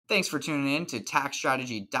Thanks for tuning in to Tax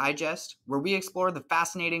Strategy Digest, where we explore the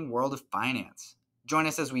fascinating world of finance. Join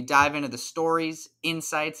us as we dive into the stories,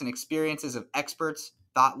 insights, and experiences of experts,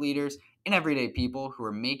 thought leaders, and everyday people who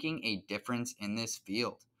are making a difference in this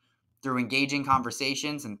field. Through engaging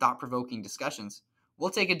conversations and thought-provoking discussions, we'll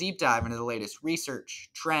take a deep dive into the latest research,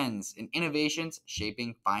 trends, and innovations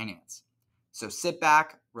shaping finance. So sit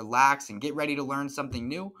back, relax, and get ready to learn something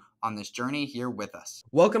new on this journey here with us.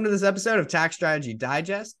 Welcome to this episode of Tax Strategy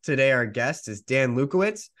Digest. Today, our guest is Dan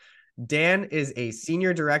Lewkowicz. Dan is a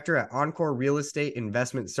senior director at Encore Real Estate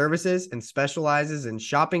Investment Services and specializes in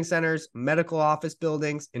shopping centers, medical office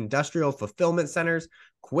buildings, industrial fulfillment centers,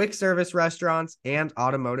 quick service restaurants, and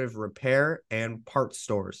automotive repair and parts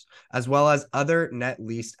stores, as well as other net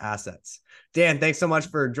leased assets. Dan, thanks so much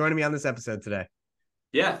for joining me on this episode today.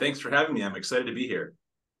 Yeah, thanks for having me. I'm excited to be here.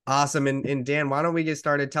 Awesome. And Dan, why don't we get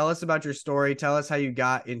started? Tell us about your story. Tell us how you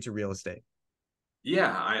got into real estate.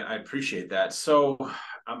 Yeah, I appreciate that. So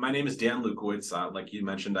my name is Dan Lewkowicz. Like you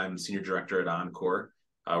mentioned, I'm senior director at Encore.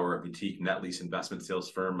 We're a boutique net lease investment sales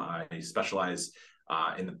firm. I specialize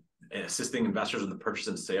in assisting investors in the purchase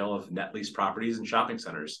and sale of net lease properties and shopping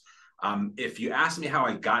centers. If you ask me how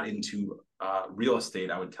I got into real estate,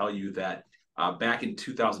 I would tell you that back in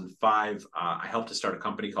 2005, I helped to start a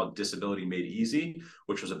company called Disability Made Easy,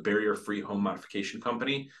 which was a barrier-free home modification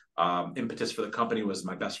company. Impetus for the company was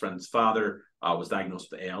my best friend's father was diagnosed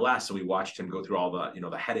with ALS, and we watched him go through all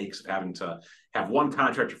the headaches of having to have one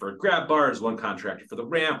contractor for grab bars, one contractor for the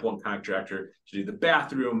ramp, one contractor to do the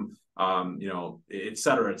bathroom, et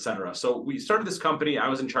cetera, et cetera. So we started this company. I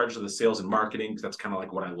was in charge of the sales and marketing because that's kind of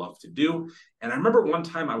like what I love to do. And I remember one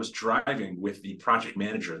time I was driving with the project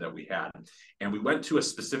manager that we had, and we went to a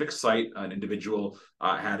specific site. An individual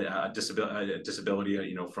had a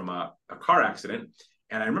disability, from a car accident.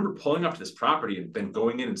 And I remember pulling up to this property and then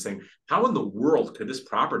going in and saying, how in the world could this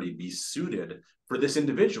property be suited for this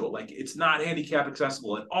individual? Like, it's not handicap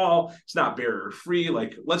accessible at all. It's not barrier free.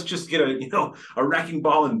 Like, let's just get a wrecking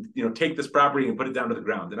ball and, take this property and put it down to the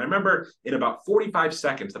ground. And I remember in about 45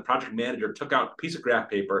 seconds, the project manager took out a piece of graph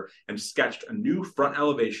paper and sketched a new front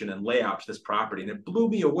elevation and layout to this property. And it blew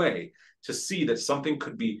me away to see that something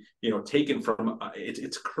could be, taken from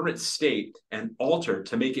its current state and altered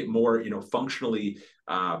to make it more, functionally,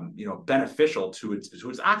 beneficial to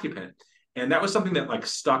its occupant. And that was something that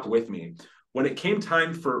stuck with me. When it came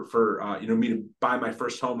time for me to buy my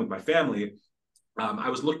first home with my family,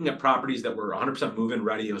 I was looking at properties that were 100% move-in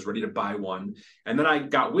ready. I was ready to buy one. And then I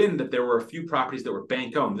got wind that there were a few properties that were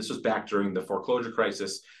bank-owned. This was back during the foreclosure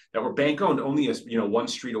crisis, that were bank-owned only one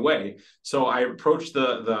street away. So I approached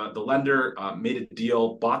the lender, made a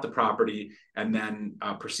deal, bought the property, and then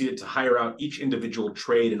proceeded to hire out each individual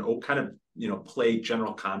trade and kind of play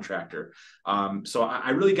general contractor. So I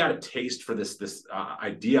really got a taste for this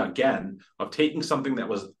idea again of taking something that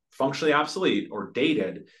was functionally obsolete or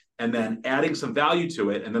dated and then adding some value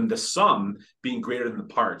to it, and then the sum being greater than the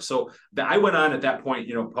part. So I went on at that point,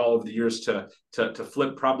 Paul, over the years to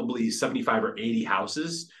flip probably 75 or 80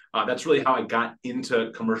 houses. That's really how I got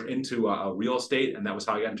into real estate, and that was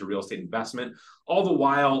how I got into real estate investment. All the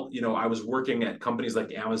while, I was working at companies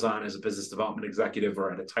like Amazon as a business development executive,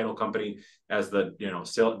 or at a title company as the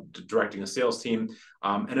directing a sales team.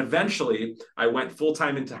 And eventually, I went full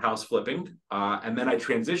time into house flipping, and then I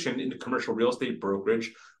transitioned into commercial real estate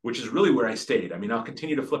brokerage, which is really where I stayed. I mean, I'll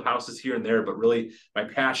continue to flip houses here and there, but really my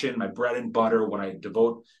passion, my bread and butter, what I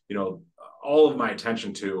devote, all of my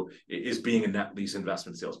attention to is being a net lease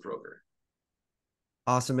investment sales broker.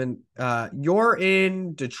 Awesome. And you're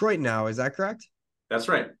in Detroit now, is that correct? That's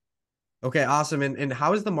right. Okay, awesome. And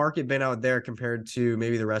how has the market been out there compared to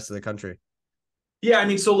maybe the rest of the country? Yeah, I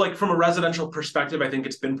mean, so from a residential perspective, I think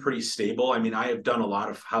it's been pretty stable. I mean, I have done a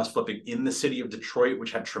lot of house flipping in the city of Detroit,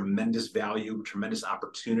 which had tremendous value, tremendous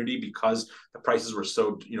opportunity because the prices were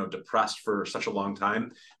so, depressed for such a long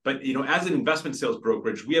time. But, as an investment sales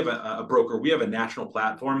brokerage, we have we have a national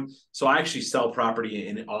platform. So I actually sell property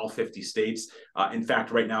in all 50 states. In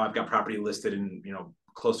fact, right now I've got property listed in,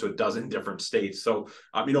 close to a dozen different states. So,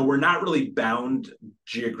 we're not really bound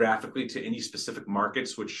geographically to any specific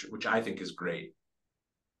markets, which I think is great.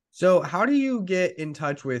 So how do you get in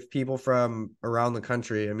touch with people from around the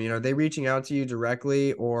country? I mean, are they reaching out to you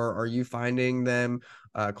directly, or are you finding them,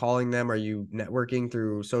 calling them? Are you networking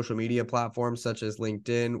through social media platforms such as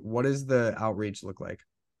LinkedIn? What does the outreach look like?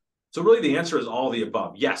 So really the answer is all the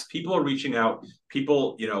above. Yes, people are reaching out.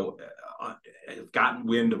 People, have gotten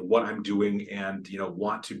wind of what I'm doing and,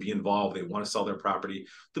 want to be involved. They want to sell their property.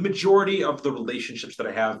 The majority of the relationships that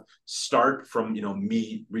I have start from,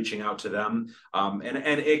 me reaching out to them. And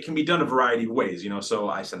it can be done a variety of ways, so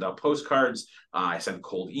I send out postcards, I send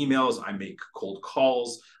cold emails, I make cold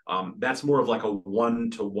calls. That's more of like a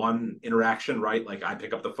one-to-one interaction, right? Like I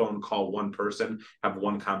pick up the phone, call one person, have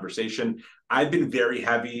one conversation. I've been very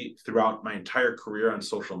heavy throughout my entire career on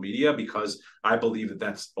social media because I believe that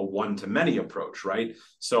that's a one-to-many approach, right?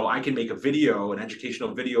 So I can make a video, an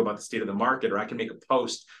educational video about the state of the market, or I can make a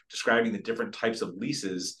post describing the different types of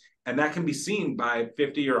leases, and that can be seen by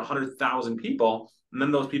 50 or 100,000 people, and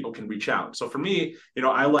then those people can reach out. So for me,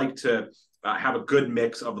 I like to have a good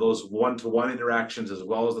mix of those one-to-one interactions as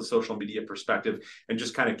well as the social media perspective, and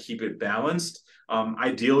just kind of keep it balanced.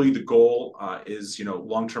 Ideally, the goal is,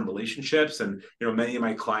 long-term relationships, and, many of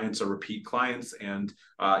my clients are repeat clients, and,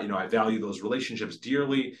 I value those relationships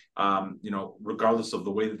dearly, regardless of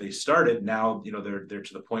the way that they started. Now, they're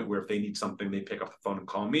to the point where if they need something, they pick up the phone and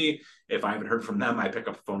call me. If I haven't heard from them, I pick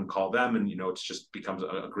up the phone and call them, and, it's just becomes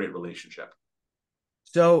a great relationship.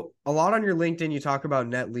 So a lot on your LinkedIn, you talk about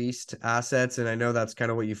net leased assets, and I know that's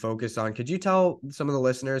kind of what you focus on. Could you tell some of the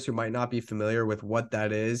listeners who might not be familiar with what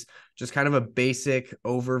that is, just kind of a basic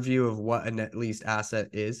overview of what a net leased asset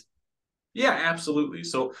is? Yeah, absolutely.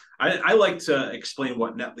 So I like to explain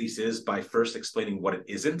what net lease is by first explaining what it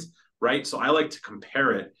isn't, right? So I like to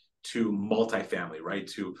compare it to multifamily, right?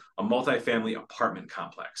 To a multifamily apartment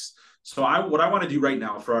complex. So what I want to do right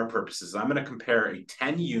now for our purposes, I'm going to compare a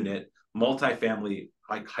 10-unit multifamily,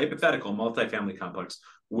 like hypothetical multifamily complex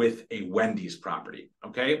with a Wendy's property.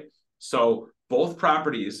 Okay. So both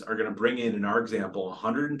properties are going to bring in our example,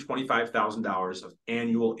 $125,000 of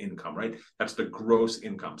annual income, right? That's the gross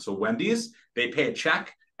income. So Wendy's, they pay a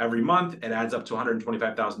check every month. It adds up to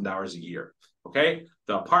 $125,000 a year. Okay.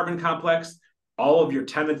 The apartment complex, all of your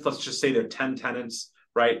tenants, let's just say they're 10 tenants,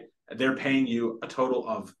 right? They're paying you a total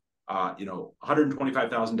of,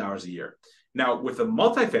 $125,000 a year. Now, with a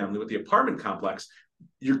multifamily, with the apartment complex,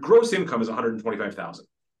 your gross income is $125,000.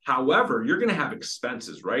 However, you're going to have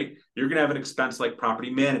expenses, right? You're going to have an expense like property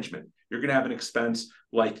management. You're going to have an expense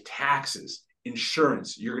like taxes,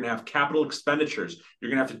 insurance. You're going to have capital expenditures. You're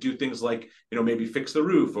going to have to do things like, maybe fix the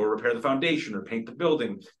roof or repair the foundation or paint the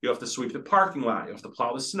building. You have to sweep the parking lot. You have to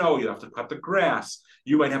plow the snow. You have to cut the grass.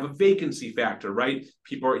 You might have a vacancy factor, right?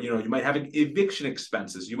 People are, you might have eviction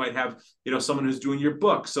expenses. You might have, someone who's doing your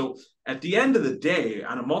book. So at the end of the day,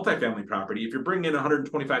 on a multifamily property, if you're bringing in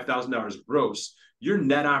 $125,000 gross, your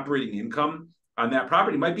net operating income on that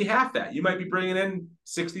property might be half that. You might be bringing in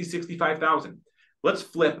 60, 65,000. Let's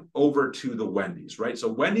flip over to the Wendy's, right? So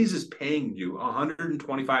Wendy's is paying you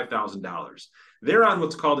 $125,000. They're on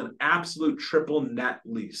what's called an absolute triple net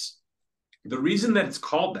lease. The reason that it's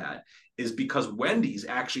called that is because Wendy's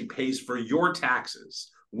actually pays for your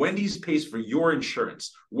taxes. Wendy's pays for your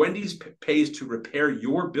insurance. Wendy's pays to repair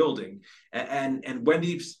your building. And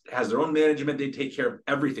Wendy's has their own management. They take care of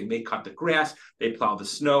everything. They cut the grass. They plow the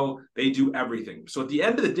snow. They do everything. So at the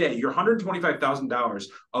end of the day, your $125,000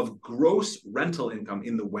 of gross rental income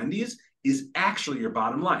in the Wendy's is actually your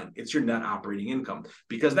bottom line. It's your net operating income,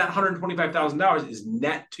 because that $125,000 is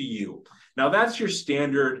net to you. Now, that's your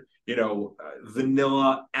standard,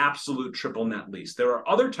 vanilla absolute triple net lease. There are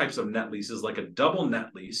other types of net leases, like a double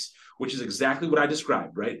net lease, which is exactly what I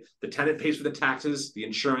described, right? The tenant pays for the taxes, the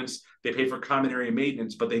insurance, they pay for common area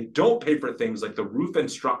maintenance, but they don't pay for things like the roof and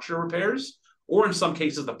structure repairs, or in some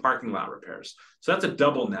cases, the parking lot repairs. So that's a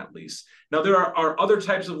double net lease. Now, there are other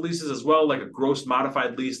types of leases as well, like a gross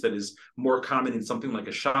modified lease that is more common in something like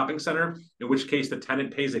a shopping center, in which case the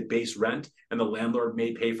tenant pays a base rent and the landlord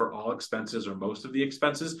may pay for all expenses or most of the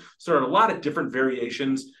expenses. So there are a lot of different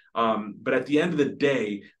variations. But at the end of the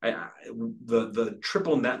day, the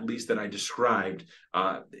triple net lease that I described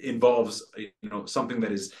involves something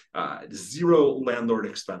that is zero landlord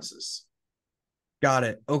expenses. Got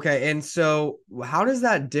it. Okay. And so how does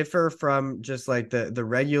that differ from just like the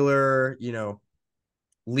regular,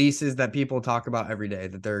 leases that people talk about every day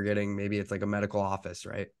that they're getting? Maybe it's like a medical office,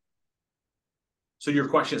 right? So your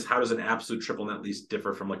question is, how does an absolute triple net lease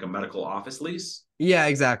differ from like a medical office lease? Yeah,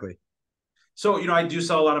 exactly. So, I do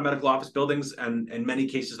sell a lot of medical office buildings, and in many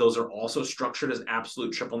cases, those are also structured as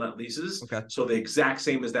absolute triple net leases. Okay. So the exact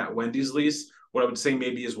same as that Wendy's lease. What I would say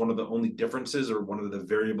maybe is one of the only differences, or one of the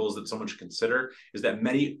variables that someone should consider, is that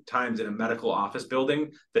many times in a medical office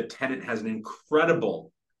building, the tenant has an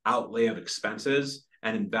incredible outlay of expenses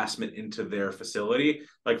and investment into their facility.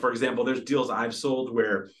 Like, for example, there's deals I've sold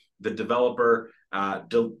where the developer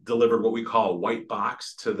delivered what we call a white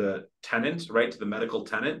box to the tenant, right, to the medical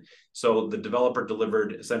tenant. So the developer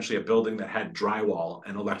delivered essentially a building that had drywall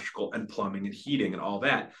and electrical and plumbing and heating and all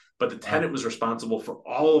that. But the tenant was responsible for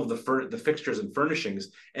all of the fixtures and furnishings.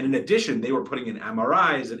 And in addition, they were putting in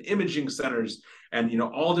MRIs and imaging centers and,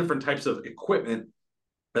 all different types of equipment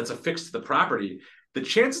that's affixed to the property. The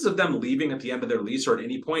chances of them leaving at the end of their lease or at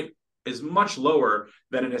any point is much lower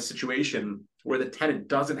than in a situation where the tenant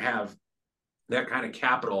doesn't have that kind of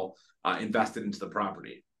capital invested into the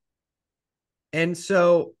property. And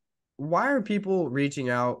so why are people reaching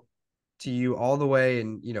out to you all the way?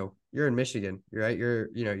 And, you're in Michigan, right?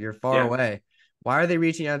 You're far away. Why are they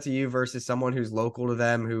reaching out to you versus someone who's local to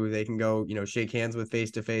them, who they can go, shake hands with face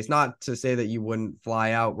to face? Not to say that you wouldn't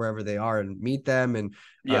fly out wherever they are and meet them and,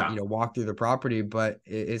 walk through the property, but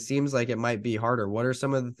it seems like it might be harder. What are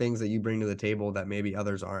some of the things that you bring to the table that maybe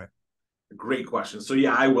others aren't? Great question. So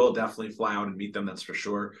I will definitely fly out and meet them. That's for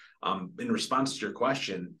sure. In response to your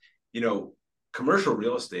question, commercial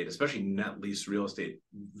real estate, especially net lease real estate,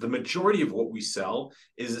 the majority of what we sell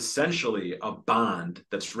is essentially a bond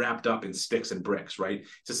that's wrapped up in sticks and bricks, right?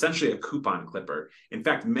 It's essentially a coupon clipper. In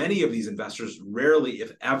fact, many of these investors rarely,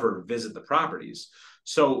 if ever, visit the properties.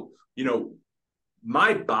 So,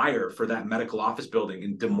 my buyer for that medical office building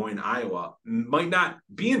in Des Moines, Iowa, might not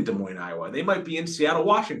be in Des Moines, Iowa. They might be in Seattle,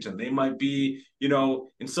 Washington. They might be,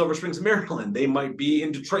 in Silver Springs, Maryland. They might be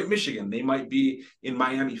in Detroit, Michigan. They might be in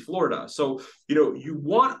Miami, Florida. So, you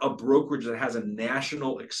want a brokerage that has a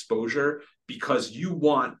national exposure because you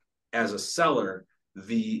want, as a seller,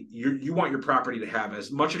 you want your property to have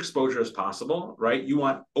as much exposure as possible, right? You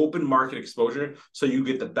want open market exposure so you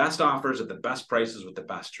get the best offers at the best prices with the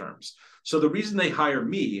best terms. So the reason they hire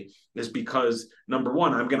me is because, number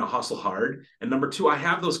one, I'm going to hustle hard. And number two, I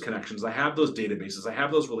have those connections. I have those databases. I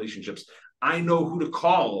have those relationships. I know who to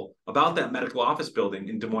call about that medical office building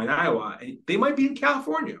in Des Moines, Iowa. And they might be in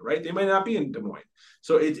California, right? They might not be in Des Moines.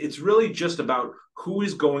 So it's really just about who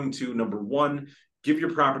is going to, number one, give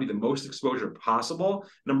your property the most exposure possible.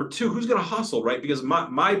 Number two, who's going to hustle, right? Because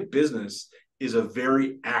my business is a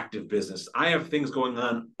very active business. I have things going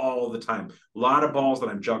on all the time, a lot of balls that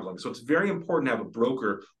I'm juggling. So it's very important to have a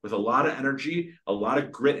broker with a lot of energy, a lot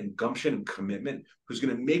of grit and gumption and commitment, who's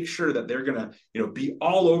going to make sure that they're going to, be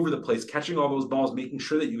all over the place, catching all those balls, making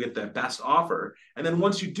sure that you get that best offer. And then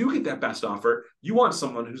once you do get that best offer, you want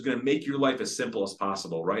someone who's going to make your life as simple as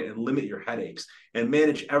possible, right? And limit your headaches and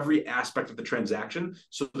manage every aspect of the transaction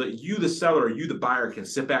so that you, the seller, or you, the buyer, can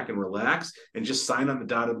sit back and relax and just sign on the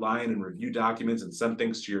dotted line and review documents and send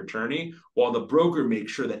things to your attorney, while the broker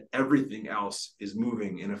makes sure that everything else is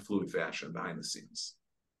moving in a fluid fashion behind the scenes.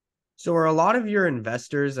 So are a lot of your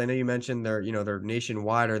investors, I know you mentioned they're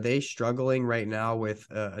nationwide, are they struggling right now with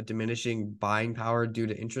a diminishing buying power due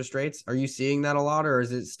to interest rates? Are you seeing that a lot, or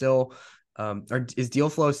is it still, or is deal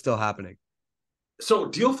flow still happening? So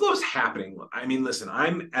deal flow is happening. I mean, listen,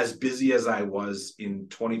 I'm as busy as I was in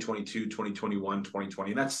 2022, 2021,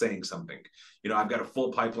 2020, and that's saying something. I've got a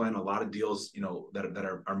full pipeline, a lot of deals,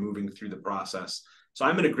 that are moving through the process. So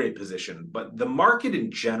I'm in a great position, but the market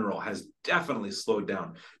in general has definitely slowed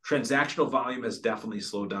down. Transactional volume has definitely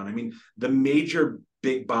slowed down. I mean, the major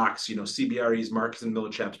big box, CBREs, Marcus and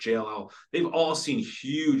Millichap's, JLL, they've all seen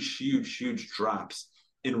huge drops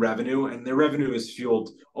in revenue, and their revenue is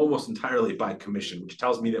fueled almost entirely by commission, which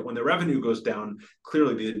tells me that when the revenue goes down,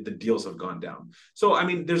 clearly the deals have gone down. So, I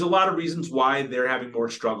mean, there's a lot of reasons why they're having more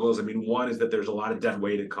struggles. I mean, one is that there's a lot of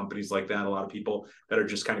dead-weighted companies like that, a lot of people that are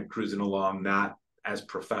just kind of cruising along, not as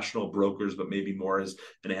professional brokers, but maybe more as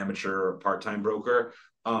an amateur or part-time broker.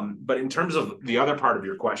 But in terms of the other part of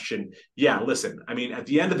your question, listen, I mean, at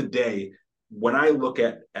the end of the day, when I look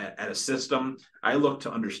at a system, I look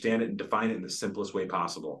to understand it and define it in the simplest way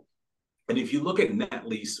possible. And if you look at net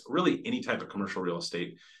lease, really any type of commercial real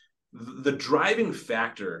estate, the driving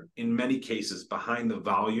factor in many cases behind the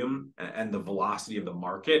volume and the velocity of the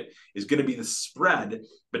market is going to be the spread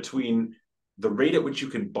between the rate at which you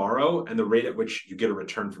can borrow and the rate at which you get a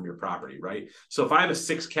return from your property, right? So if I have a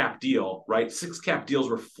 6-cap deal, right, 6-cap deals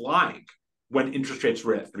were flying when interest rates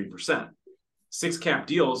were at 3%. 6-cap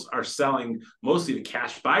deals are selling mostly to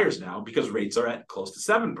cash buyers now because rates are at close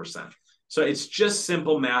to 7%. So it's just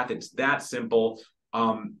simple math. It's that simple.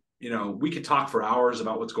 We could talk for hours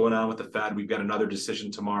about what's going on with the Fed. We've got another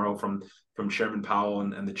decision tomorrow from Chairman Powell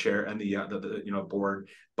and the chair and the board.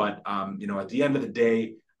 But at the end of the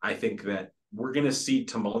day, I think that we're going to see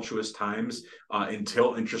tumultuous times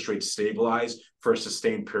until interest rates stabilize for a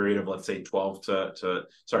sustained period of, let's say, 6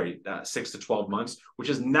 to 12 months, which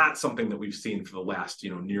is not something that we've seen for the last,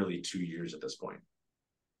 nearly 2 years at this point.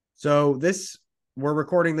 So this we're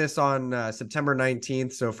recording this on September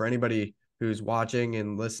 19th. So for anybody who's watching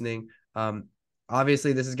and listening,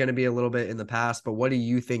 obviously this is going to be a little bit in the past, but what do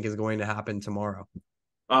you think is going to happen tomorrow?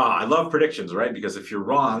 I love predictions, right? Because if you're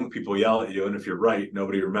wrong, people yell at you, and if you're right,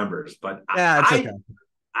 nobody remembers. But Yeah, it's okay.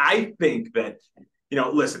 I think that,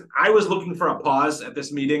 listen, I was looking for a pause at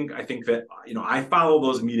this meeting. I think that, I follow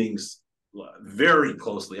those meetings very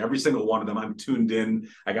closely. Every single one of them, I'm tuned in.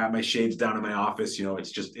 I got my shades down in my office.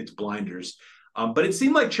 It's blinders. But it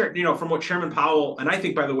seemed like, from what Chairman Powell, and I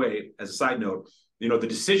think, by the way, as a side note, the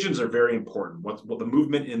decisions are very important. What the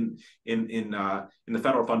movement in the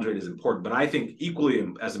federal funds rate is important, but I think equally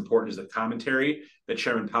as important is the commentary that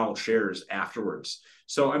Chairman Powell shares afterwards.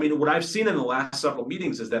 So, I mean, what I've seen in the last several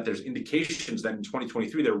meetings is that there's indications that in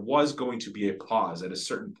 2023 there was going to be a pause at a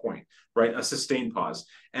certain point, right? A sustained pause,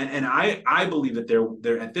 and I believe that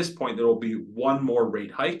there at this point there will be one more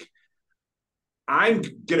rate hike. I'm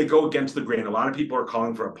going to go against the grain. A lot of people are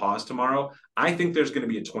calling for a pause tomorrow. I think there's going to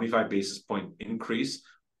be a 25 basis point increase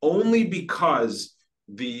only because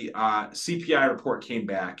the CPI report came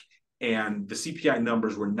back and the CPI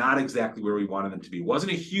numbers were not exactly where we wanted them to be. It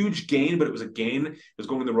wasn't a huge gain, but it was a gain. It was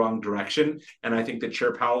going in the wrong direction. And I think that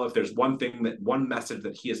Chair Powell, if there's one message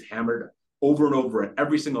that he has hammered over and over at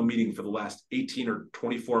every single meeting for the last 18 or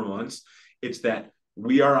 24 months, it's that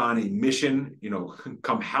we are on a mission,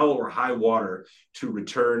 come hell or high water, to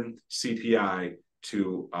return CPI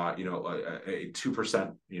to, a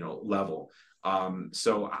 2%, level.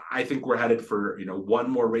 So I think we're headed for, one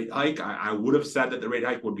more rate hike. I would have said that the rate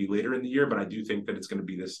hike would be later in the year, but I do think that it's going to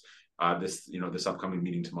be this upcoming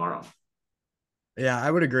meeting tomorrow. Yeah, I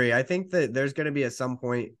would agree. I think that there's going to be at some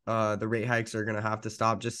point, the rate hikes are going to have to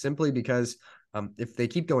stop just simply because if they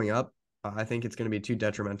keep going up, I think it's going to be too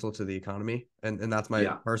detrimental to the economy. And that's my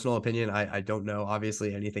personal opinion. I don't know.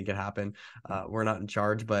 Obviously, anything could happen. We're not in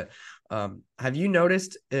charge. But have you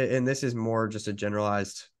noticed, and this is more just a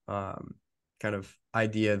generalized kind of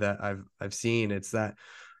idea that I've seen, it's that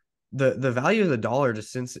the value of the dollar,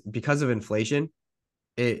 just because of inflation,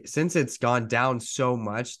 since it's gone down so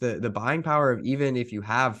much, the buying power of, even if you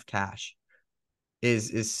have cash,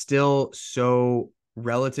 is still so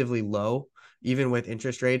relatively low, even with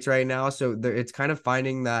interest rates right now. So it's kind of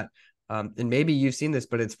finding that, and maybe you've seen this,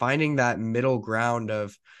 but it's finding that middle ground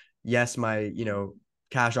of, yes, my,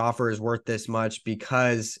 cash offer is worth this much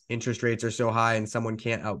because interest rates are so high and someone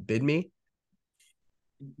can't outbid me.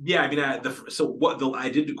 Yeah, I mean, I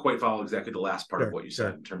didn't quite follow exactly the last part of what you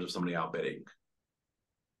said in terms of somebody outbidding.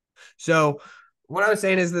 So what I was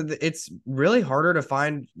saying is that it's really harder to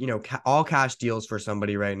find, all cash deals for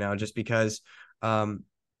somebody right now, just because,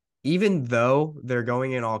 even though they're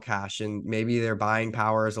going in all cash and maybe their buying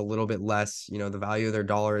power is a little bit less, the value of their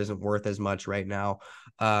dollar isn't worth as much right now.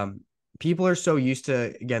 People are so used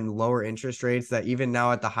to, again, lower interest rates that even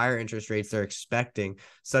now at the higher interest rates, they're expecting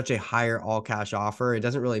such a higher all cash offer. It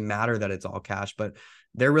doesn't really matter that it's all cash, but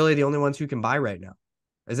they're really the only ones who can buy right now.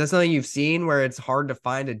 Is that something you've seen where it's hard to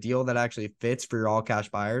find a deal that actually fits for your all cash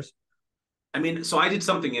buyers? I mean, so I did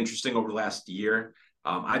something interesting over the last year.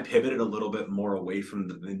 I pivoted a little bit more away from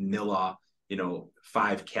the vanilla,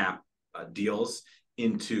 5 cap deals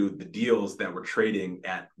into the deals that were trading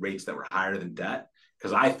at rates that were higher than debt,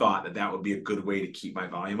 because I thought that would be a good way to keep my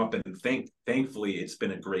volume up. And thankfully, it's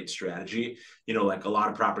been a great strategy. Like a lot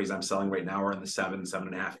of properties I'm selling right now are in the 7,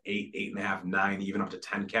 7.5, 8, 8.5, 9, even up to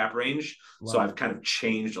 10 cap range. Wow. So I've kind of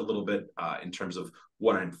changed a little bit in terms of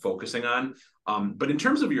what I'm focusing on. But in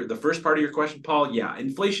terms of the first part of your question, Paul, yeah,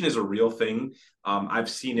 inflation is a real thing. I've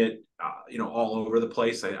seen it, all over the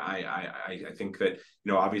place. I think that,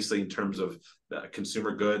 obviously in terms of the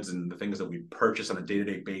consumer goods and the things that we purchase on a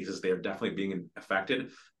day-to-day basis, they are definitely being affected.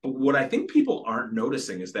 But what I think people aren't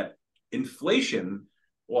noticing is that inflation,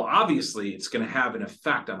 well, obviously it's going to have an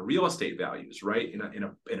effect on real estate values, right? In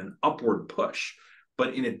an upward push.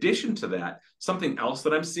 But in addition to that, something else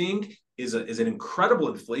that I'm seeing is an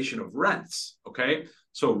incredible inflation of rents. Okay.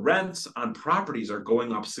 So rents on properties are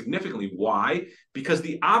going up significantly. Why? Because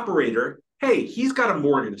the operator, hey, he's got a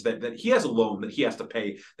mortgage that he has a loan that he has to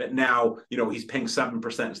pay, that now, he's paying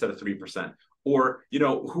 7% instead of 3%. Or,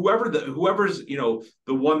 whoever's, the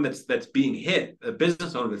one that's being hit, the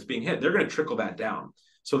business owner that's being hit, they're going to trickle that down.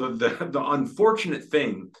 So the unfortunate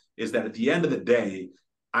thing is that at the end of the day,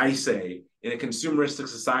 I say, in a consumeristic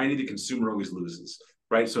society, the consumer always loses,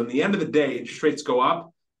 right? So in the end of the day, interest rates go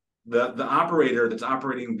up. The operator that's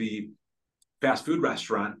operating the fast food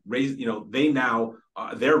restaurant raise, they now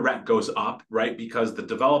their rent goes up, right? Because the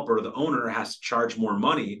developer, the owner, has to charge more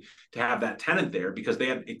money to have that tenant there because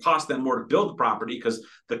it costs them more to build the property because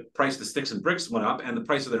the price of the sticks and bricks went up and the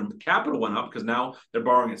price of their capital went up because now they're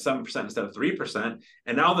borrowing at 7% instead of 3%.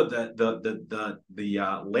 And now that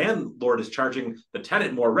the landlord is charging the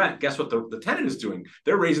tenant more rent, guess what the tenant is doing?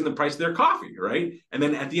 They're raising the price of their coffee, right? And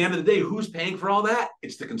then at the end of the day, who's paying for all that?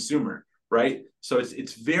 It's the consumer, right? So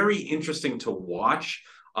it's very interesting to watch.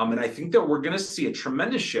 And I think that we're going to see a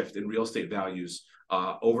tremendous shift in real estate values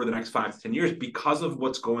over the next 5 to 10 years because of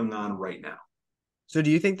what's going on right now. So do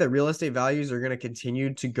you think that real estate values are going to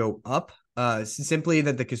continue to go up simply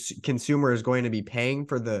that the consumer is going to be paying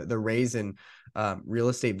for the raise in real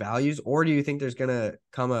estate values? Or do you think there's going to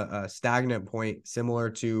come a stagnant point similar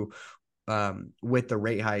to with the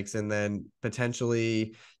rate hikes and then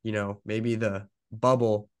potentially, maybe the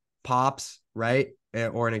bubble pops, right?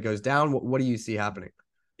 Or and it goes down? What do you see happening?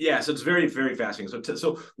 Yeah, so it's very, very fascinating.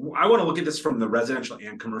 So I want to look at this from the residential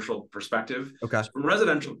and commercial perspective. Okay. So from a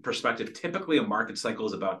residential perspective, typically a market cycle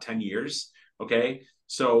is about 10 years. Okay.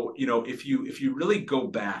 So, if you really go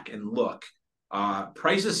back and look,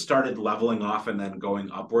 prices started leveling off and then going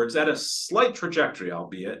upwards at a slight trajectory,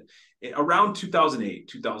 albeit around 2008,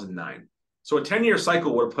 2009. So a 10-year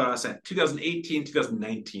cycle would put us at 2018,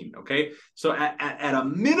 2019. Okay. So at a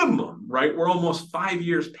minimum, right, we're almost 5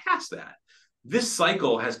 years past that. This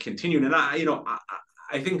cycle has continued. And I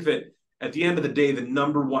think that at the end of the day, the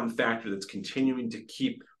number one factor that's continuing to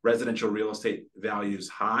keep residential real estate values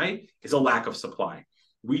high is a lack of supply.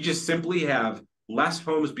 We just simply have less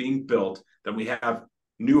homes being built than we have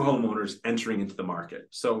new homeowners entering into the market.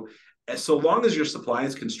 So long as your supply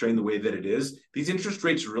is constrained the way that it is, these interest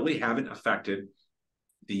rates really haven't affected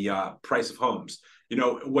the price of homes.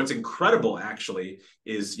 What's incredible actually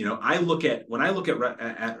is, when I look at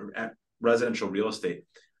residential real estate,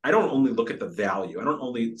 I don't only look at the value. I don't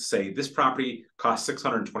only say this property costs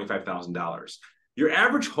 $625,000. Your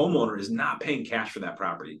average homeowner is not paying cash for that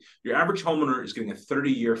property. Your average homeowner is getting a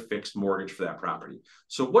 30-year fixed mortgage for that property.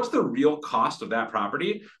 So what's the real cost of that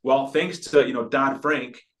property? Well, thanks to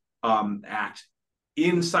Dodd-Frank Act,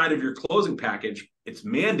 inside of your closing package, it's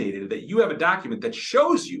mandated that you have a document that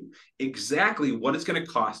shows you exactly what it's going to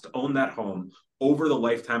cost to own that home over the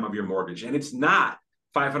lifetime of your mortgage. And it's not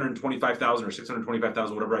 $525,000 or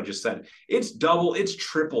 $625,000, whatever I just said. It's double, it's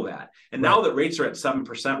triple that. And now that rates are at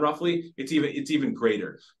 7% roughly, it's even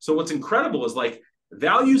greater. So what's incredible is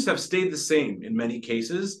values have stayed the same in many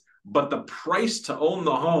cases, but the price to own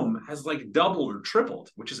the home has doubled or tripled,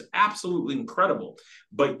 which is absolutely incredible.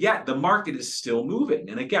 But yet the market is still moving.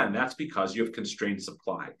 And again, that's because you have constrained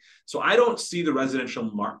supply. So I don't see the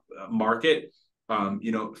residential market,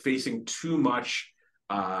 facing too much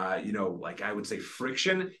I would say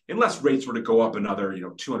friction, unless rates were to go up another,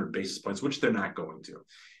 200 basis points, which they're not going to.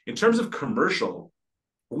 In terms of commercial,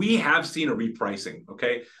 we have seen a repricing.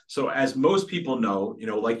 Okay. So as most people know,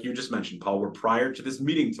 like you just mentioned, Paul, we're prior to this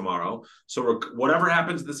meeting tomorrow. So whatever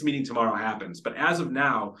happens at this meeting tomorrow happens. But as of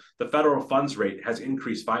now, the federal funds rate has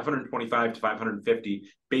increased 525 to 550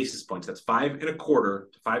 basis points. That's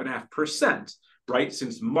 5.25% to 5.5%, right?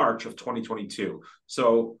 Since March of 2022.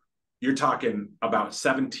 So you're talking about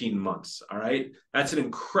 17 months, all right? That's an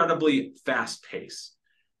incredibly fast pace.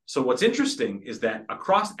 So what's interesting is that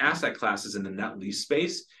across asset classes in the net lease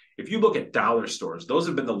space, if you look at dollar stores, those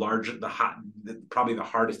have been probably the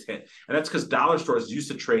hardest hit. And that's because dollar stores used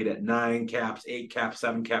to trade at 9 caps, 8 caps,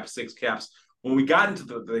 7 caps, 6 caps. When we got into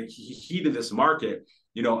the heat of this market,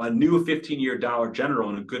 a new 15-year Dollar General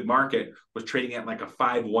in a good market was trading at a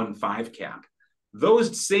 5.15 cap.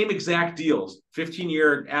 Those same exact deals,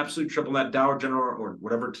 15-year absolute triple net Dollar General or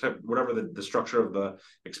whatever the structure of the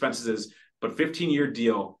expenses is, but 15-year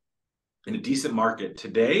deal in a decent market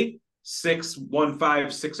today, 6.15,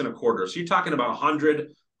 6.25. So you're talking about 100,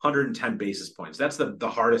 110 basis points. That's the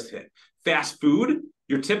hardest hit. Fast food,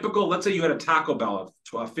 your typical, let's say you had a Taco Bell,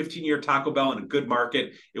 a 15-year Taco Bell in a good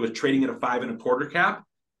market. It was trading at a 5.25 cap.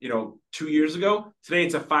 2 years ago. Today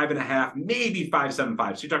it's a 5.5, maybe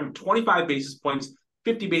 5.75. So you're talking 25 basis points,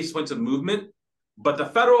 50 basis points of movement, but the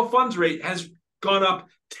federal funds rate has gone up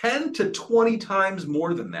 10 to 20 times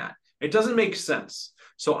more than that. It doesn't make sense.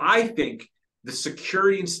 So I think the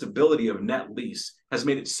security and stability of net lease has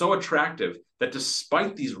made it so attractive that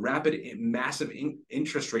despite these rapid and massive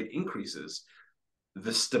interest rate increases,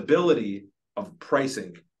 the stability of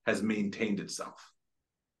pricing has maintained itself.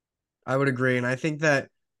 I would agree. And I think that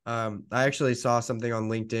I actually saw something on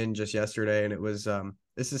LinkedIn just yesterday, and it was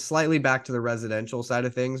this is slightly back to the residential side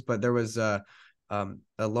of things, but there was a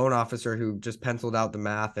loan officer who just penciled out the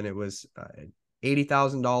math, and it was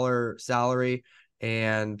 $80,000 salary,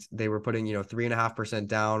 and they were putting, 3.5%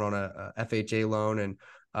 down on a FHA loan,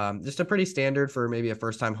 and just a pretty standard for maybe a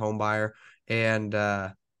first-time home buyer. And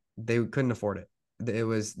they couldn't afford it.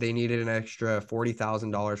 They needed an extra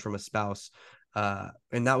 $40,000 from a spouse.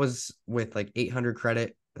 And that was with like 800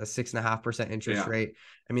 credit, a 6.5% interest rate.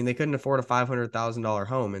 I mean, they couldn't afford a $500,000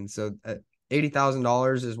 home. And so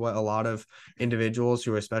 $80,000 is what a lot of individuals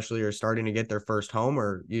who especially are starting to get their first home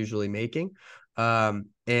are usually making. And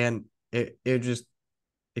it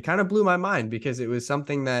kind of blew my mind, because it was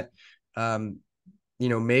something that,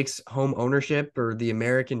 makes home ownership or the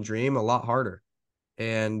American dream a lot harder.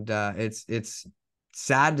 And it's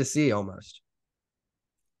sad to see almost.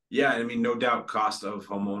 Yeah, I mean, no doubt, cost of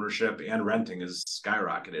home ownership and renting is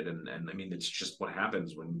skyrocketed, and I mean, it's just what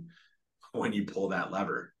happens when you pull that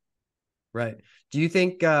lever. Right. Do you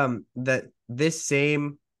think that this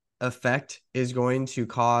same effect is going to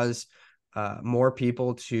cause more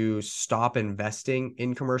people to stop investing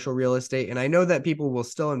in commercial real estate? And I know that people will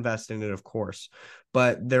still invest in it, of course,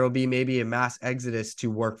 but there will be maybe a mass exodus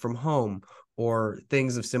to work from home or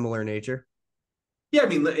things of similar nature. Yeah, I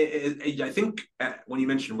mean, I think when you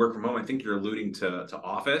mentioned work from home, I think you're alluding to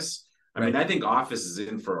office. I mean, I think office is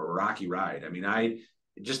in for a rocky ride. I mean,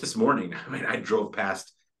 just this morning, I drove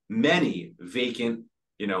past many vacant,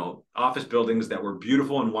 office buildings that were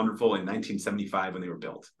beautiful and wonderful in 1975 when they were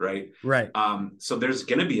built, right? Right. So there's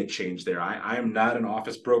going to be a change there. I am not an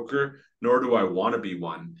office broker, nor do I want to be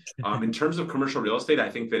one. In terms of commercial real estate, I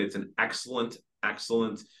think that it's an excellent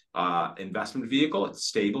investment vehicle. It's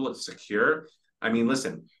stable, it's secure. I mean,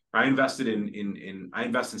 listen, I invested I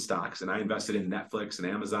invest in stocks, and I invested in Netflix and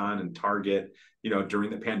Amazon and Target, during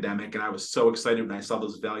the pandemic. And I was so excited when I saw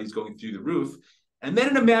those values going through the roof. And then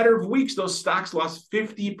in a matter of weeks, those stocks lost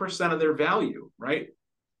 50% of their value, right?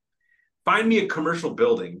 Find me a commercial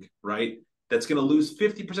building, right, that's going to lose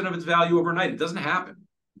 50% of its value overnight. It doesn't happen,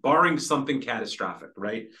 barring something catastrophic,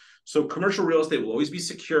 right? So commercial real estate will always be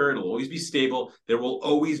secure. It'll always be stable. There will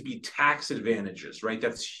always be tax advantages, right?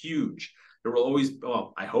 That's huge. There will always,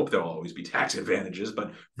 well, I hope there will always be tax advantages,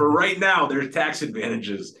 but for right now, there's tax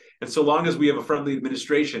advantages. And so long as we have a friendly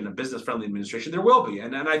administration, a business-friendly administration, there will be.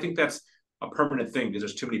 And I think that's a permanent thing, because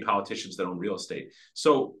there's too many politicians that own real estate.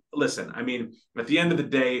 So listen, I mean, at the end of the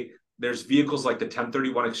day, there's vehicles like the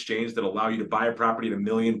 1031 exchange that allow you to buy a property at $1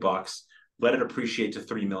 million, let it appreciate to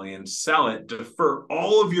 3 million, sell it, defer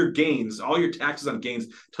all of your gains, all your taxes on gains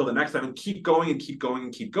till the next time, and keep going and keep going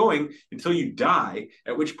and keep going until you die,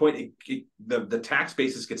 at which point the tax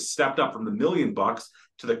basis gets stepped up from the $1 million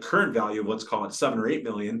to the current value of, let's call it 7 or 8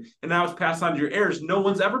 million. And now it's passed on to your heirs. No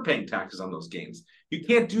one's ever paying taxes on those gains. You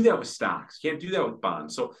can't do that with stocks. You can't do that with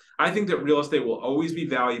bonds. So I think that real estate will always be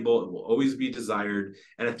valuable. It will always be desired.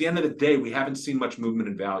 And at the end of the day, we haven't seen much movement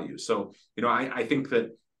in value. So, I think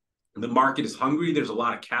that the market is hungry. There's a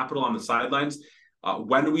lot of capital on the sidelines.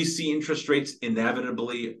 When do we see interest rates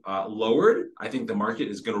inevitably lowered? I think the market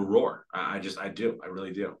is going to roar. I do. I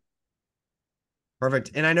really do.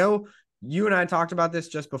 Perfect. And I know you and I talked about this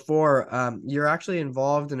just before. You're actually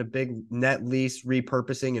involved in a big net lease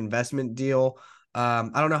repurposing investment deal. I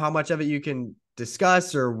don't know how much of it you can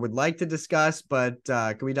discuss or would like to discuss, but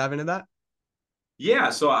can we dive into that?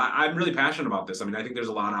 Yeah. So I'm really passionate about this. I mean, I think there's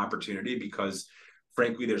a lot of opportunity because,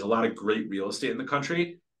 frankly, there's a lot of great real estate in the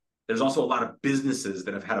country. There's also a lot of businesses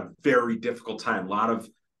that have had a very difficult time.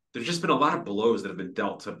 There's just been a lot of blows that have been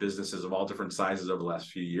dealt to businesses of all different sizes over the last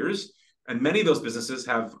few years. And many of those businesses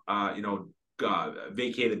have,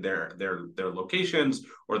 vacated their locations,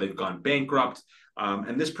 or they've gone bankrupt.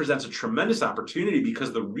 And this presents a tremendous opportunity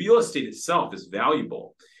because the real estate itself is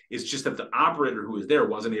valuable. It's just that the operator who was there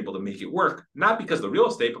wasn't able to make it work, not because of the real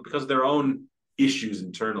estate, but because of their own issues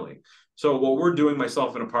internally. So what we're doing,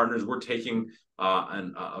 myself and a partner, is we're taking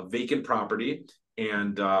a vacant property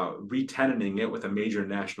and re-tenanting it with a major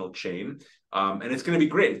national chain. And it's going to be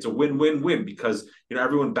great. It's a win-win-win because,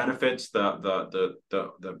 everyone benefits.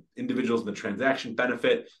 The individuals in the transaction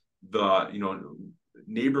benefit. The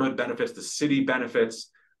neighborhood benefits. The city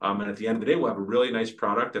benefits. And at the end of the day, we'll have a really nice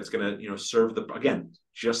product that's going to, serve again,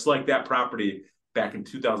 just like that property back in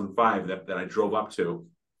 2005 that I drove up to.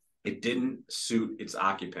 It didn't suit its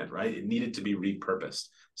occupant, right? It needed to be repurposed.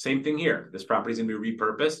 Same thing here. This property is going to be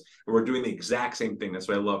repurposed, and we're doing the exact same thing. That's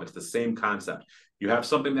what I love. It's the same concept. You have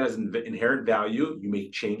something that has inherent value, you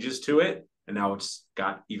make changes to it, and now it's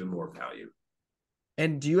got even more value.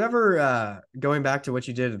 And do you ever, going back to what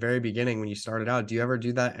you did at the very beginning when you started out, do you ever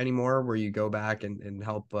do that anymore where you go back and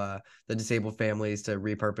help the disabled families to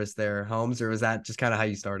repurpose their homes, or was that just kind of how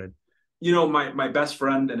you started? My best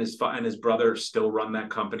friend and his brother still run that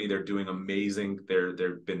company. They're doing amazing.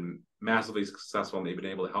 They've been massively successful, and they've been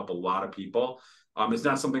able to help a lot of people. It's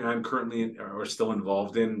not something I'm currently or still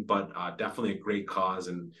involved in, but definitely a great cause,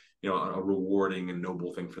 and a rewarding and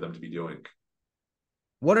noble thing for them to be doing.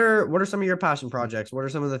 What are some of your passion projects? What are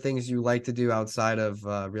some of the things you like to do outside of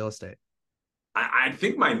real estate? I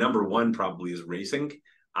think my number one probably is racing.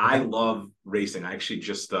 I Okay. love racing. I actually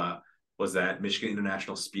just was at Michigan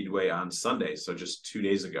International Speedway on Sunday, so just 2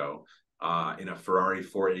 days ago, in a Ferrari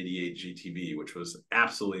 488 GTB, which was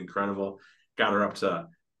absolutely incredible. Got her up to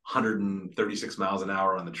 136 miles an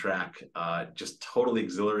hour on the track. Just totally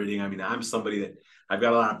exhilarating. I mean, I'm somebody that I've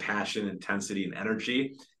got a lot of passion, intensity, and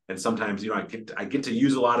energy. And sometimes, I get to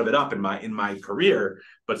use a lot of it up in my career,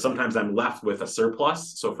 but sometimes I'm left with a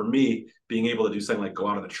surplus. So for me, being able to do something like go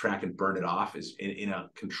out on the track and burn it off is in a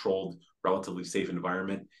controlled, relatively safe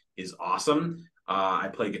environment is awesome. I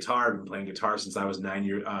play guitar. I've been playing guitar since I was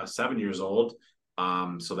 7 years old.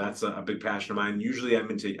 So that's a big passion of mine. Usually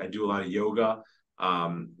I do a lot of yoga.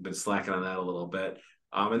 Been slacking on that a little bit.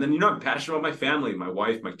 And then, I'm passionate about my family, my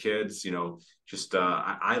wife, my kids,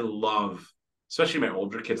 I love, especially my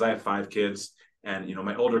older kids. I have 5 kids, and,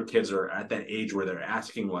 my older kids are at that age where they're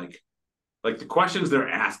asking like the questions they're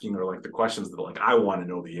asking are like the questions that like I want to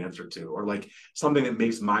know the answer to, or like something that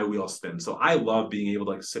makes my wheel spin. So I love being able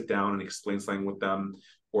to like sit down and explain something with them,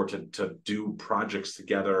 or to do projects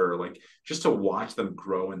together, or like just to watch them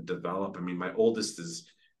grow and develop. I mean, my oldest is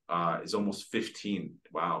almost 15.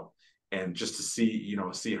 Wow. And just to see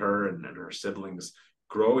her and her siblings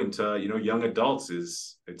grow into, young adults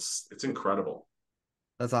it's incredible.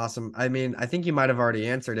 That's awesome. I mean, I think you might have already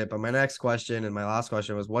answered it, but my next question and my last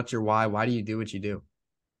question was, what's your why? Why do you do what you do?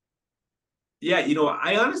 Yeah,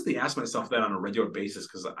 I honestly ask myself that on a regular basis,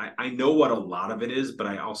 because I know what a lot of it is, but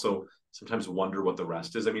I also sometimes wonder what the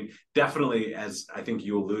rest is. I mean, definitely, as I think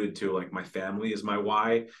you alluded to, like my family is my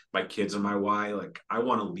why, my kids are my why. Like I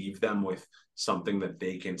want to leave them with something that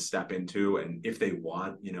they can step into, and if they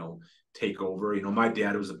want, take over. My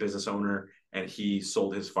dad was a business owner, and he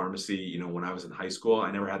sold his pharmacy, when I was in high school.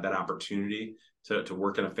 I never had that opportunity to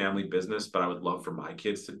work in a family business, but I would love for my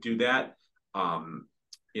kids to do that. Um,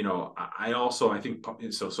 I think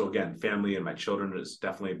so again, family and my children is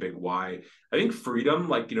definitely a big why. I think freedom,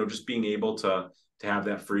 like, just being able to have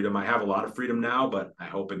that freedom. I have a lot of freedom now, but I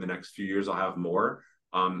hope in the next few years I'll have more.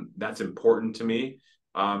 That's important to me.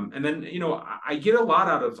 And then, I get a lot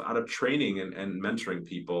out of training and mentoring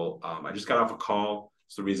people. I just got off a call.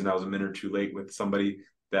 It's the reason I was a minute or two late, with somebody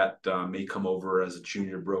that may come over as a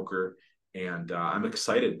junior broker. And I'm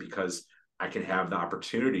excited because I can have the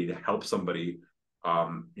opportunity to help somebody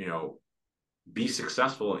um, you know, be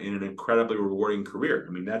successful in an incredibly rewarding career.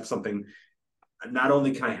 I mean, that's something. Not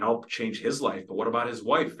only can I help change his life, but what about his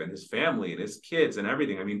wife and his family and his kids and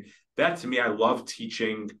everything? I mean, that to me, I love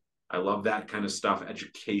teaching. I love that kind of stuff,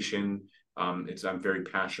 education. I'm very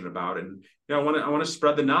passionate about it. And I want to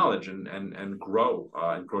spread the knowledge and grow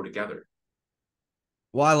together.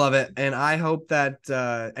 Well, I love it. And I hope that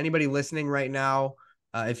anybody listening right now,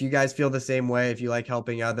 if you guys feel the same way, if you like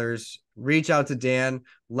helping others, reach out to Dan.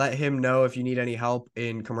 Let him know if you need any help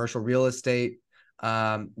in commercial real estate.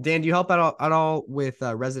 Dan, do you help at all with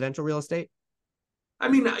residential real estate? I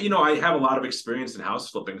mean, I have a lot of experience in house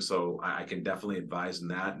flipping, so I can definitely advise in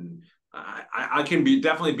that, and I can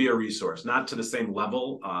definitely be a resource, not to the same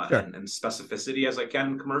level Sure. and specificity as I can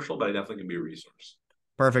in commercial, but I definitely can be a resource.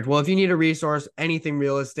 Perfect. Well, if you need a resource, anything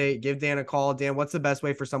real estate, give Dan a call. Dan, what's the best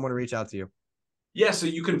way for someone to reach out to you? Yeah, so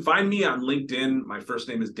you can find me on LinkedIn. My first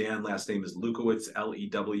name is Dan, last name is Lewkowicz,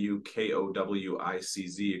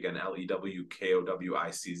 Lewkowicz. Again,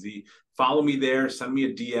 Lewkowicz. Follow me there, send me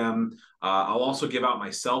a DM. I'll also give out my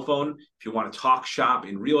cell phone if you want to talk shop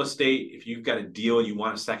in real estate. If you've got a deal, you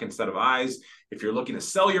want a second set of eyes. If you're looking to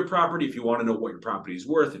sell your property, if you want to know what your property is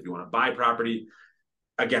worth, if you want to buy property.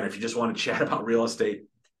 Again, if you just want to chat about real estate,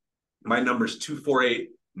 my number is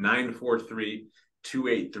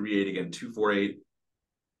 248-943-2838. Again,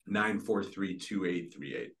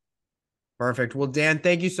 248-943-2838. Perfect. Well, Dan,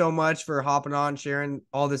 thank you so much for hopping on, sharing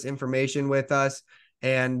all this information with us.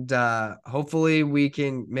 And hopefully we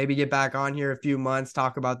can maybe get back on here a few months,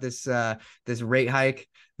 talk about this rate hike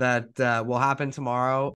that will happen tomorrow.